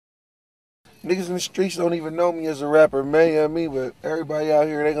Niggas in the streets don't even know me as a rapper, man, you know what I mean? But everybody out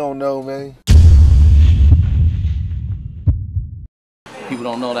here, they gonna know, man. People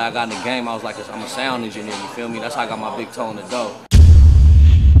don't know that I got in the game. I was like, I'm a sound engineer, you feel me? That's how I got my big toe in the dough.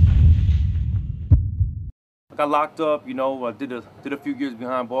 I got locked up, you know, I did a few years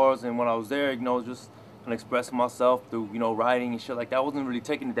behind bars, and when I was there, you know, just kind of expressing myself through, you know, writing and shit like that. I wasn't really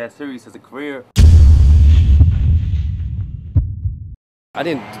taking it that serious as a career. I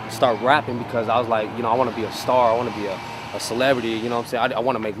didn't start rapping because I was like, you know, I want to be a star, I want to be a celebrity, you know what I'm saying? I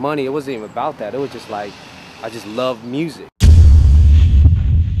want to make money. It wasn't even about that. It was just like, I just love music.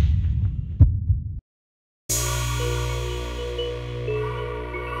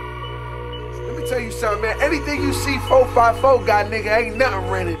 Let me tell you something, man. Anything you see 454 got, nigga, ain't nothing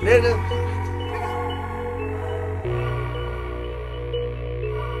rented, nigga.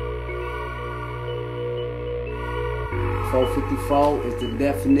 454 is the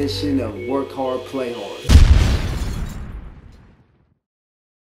definition of work hard, play hard.